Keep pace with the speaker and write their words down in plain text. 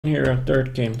Here a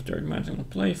third game, third match. I'm gonna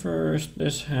play first.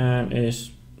 This hand is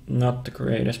not the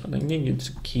greatest, but I think it's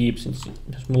a keep since it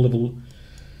has multiple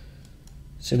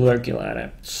silver kill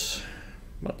adepts.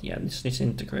 But yeah, this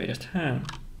isn't the greatest hand.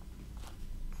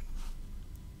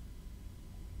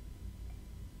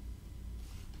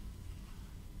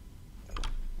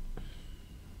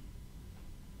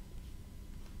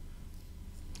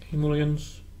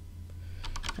 Mulligans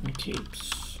and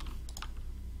keeps.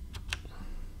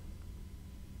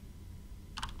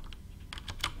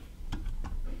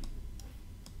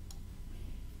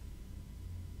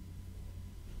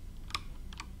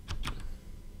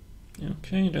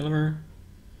 Okay, deliver.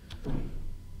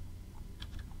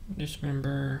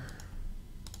 Dismember.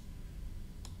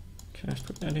 Cast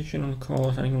with additional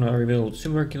cost. I'm gonna reveal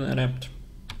silver kill adept.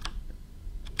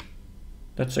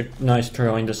 That's a nice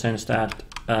throw in the sense that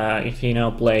if he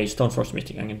now plays Stoneforge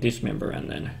Mystic, I can dismember and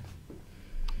then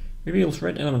reveals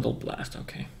red elemental blast.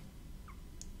 Okay.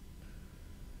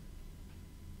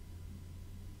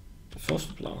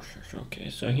 Frost Plowshares. Okay,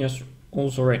 so he has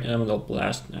also red elemental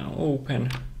blast now open.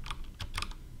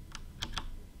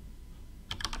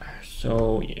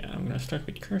 So yeah, I'm gonna start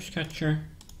with Curse Catcher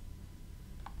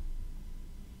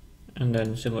and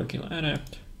then Silver Kill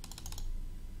Adept.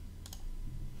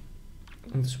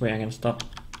 And this way I can stop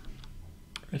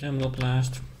Red Elemental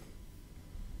Blast.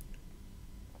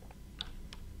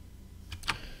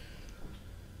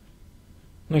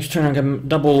 Next turn I can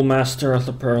double Master of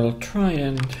the Pearl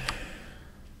Trident.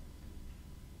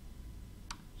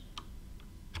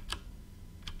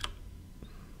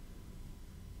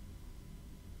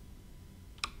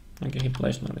 Okay, he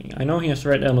plays nothing. I know he has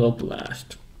Red Elemental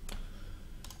Blast.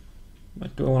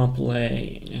 But do I want to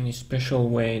play any special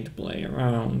way to play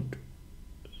around?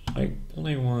 Like,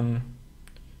 play one.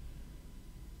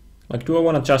 Like, do I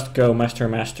want to just go Master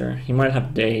Master? He might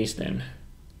have Daze then.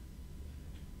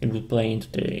 It will play into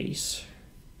Daze.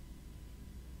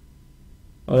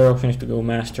 Other option is to go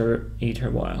Master Ether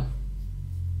Vial.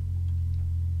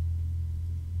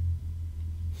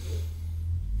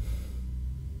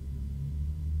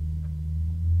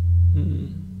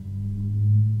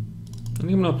 I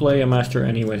think I'm gonna play a Master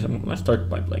anyways. I'm gonna start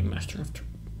by playing Master after.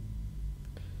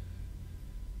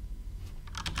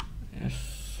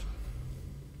 Yes.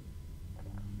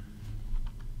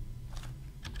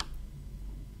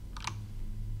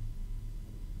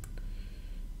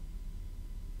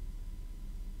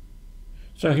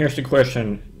 So here's the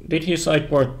question. Did he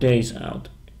sideboard Daze out?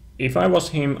 If I was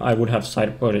him, I would have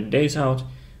sideboarded Daze out,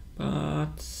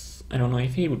 but I don't know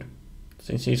if he would.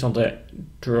 Since he's on the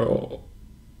draw,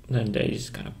 then Daze is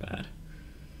kind of bad.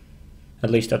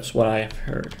 At least that's what I have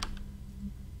heard.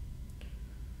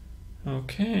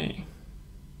 Okay.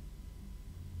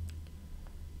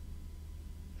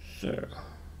 So,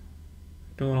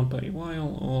 don't want to play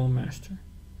Vial or Master.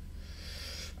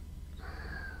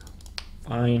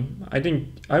 Fine. I think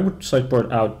I would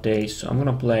sideboard out Daze, so I'm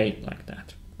gonna play it like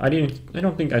that. I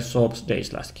don't think I saw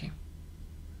Daze last game.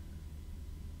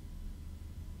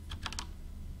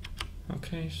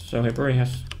 Okay, so he probably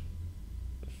has.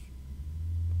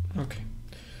 Okay.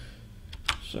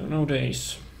 So no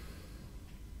Daze.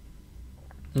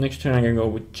 Next turn I can go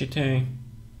with Chite.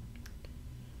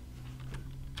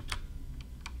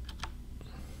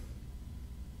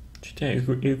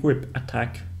 Chite equip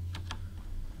attack.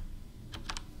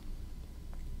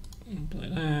 Play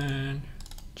that.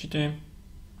 Chite.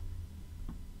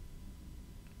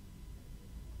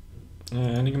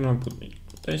 I think I'm gonna put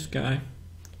this guy.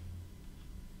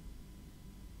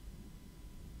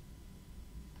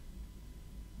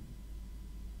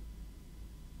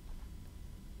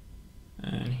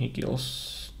 And he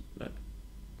kills that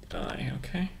die,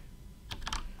 okay.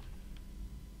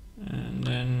 And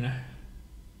then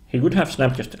he would have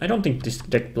Snapcaster. I don't think this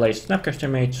deck plays Snapcaster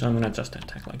Mage, so I'm gonna just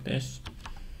attack like this.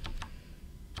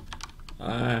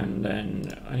 And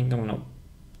then I think I'm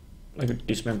gonna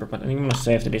dismember, but I think I'm gonna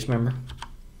save the dismember.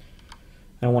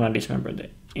 I wanna dismember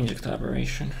the Insect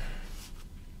Aberration.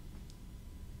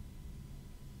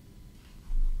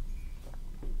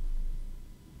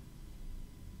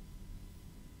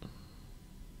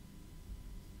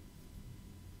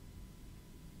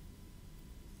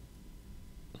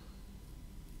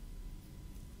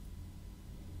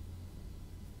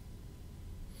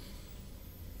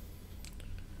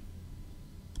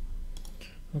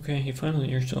 Okay, he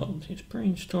finally resolved his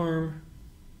Brainstorm.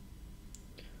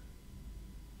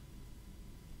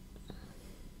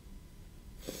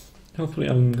 Hopefully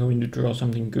I'm going to draw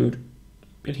something good.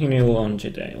 But he knew on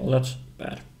today. Well, that's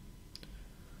bad.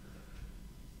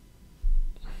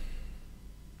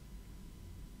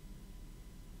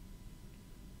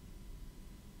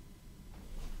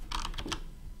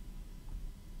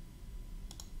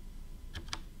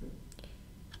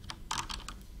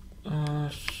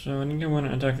 So I think I want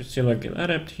to attack with Silver Guild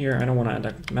Adept here. I don't want to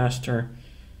attack with Master.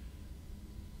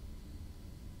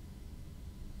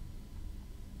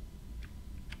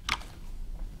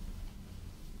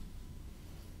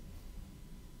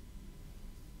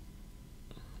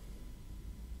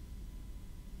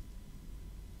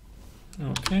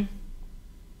 Okay.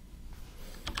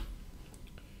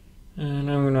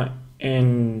 And I'm gonna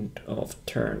end of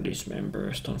turn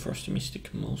dismember Stonefrost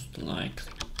Mystic most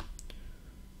likely.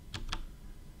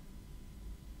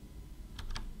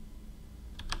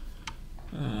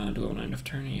 Do I want to end of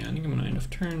turn? Yeah, I think I'm gonna end of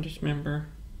turn dismember.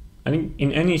 I think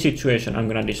in any situation I'm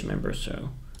gonna dismember, so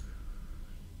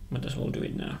might as well do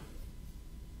it now.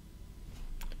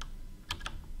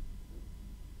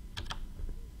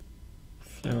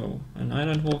 So an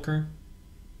Island Walker,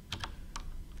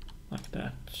 like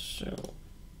that. So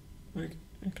we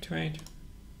activate.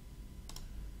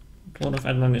 Lord of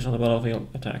Atlantis on the battlefield,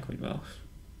 attack with bows.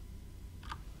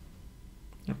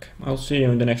 Okay, I'll see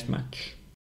you in the next match.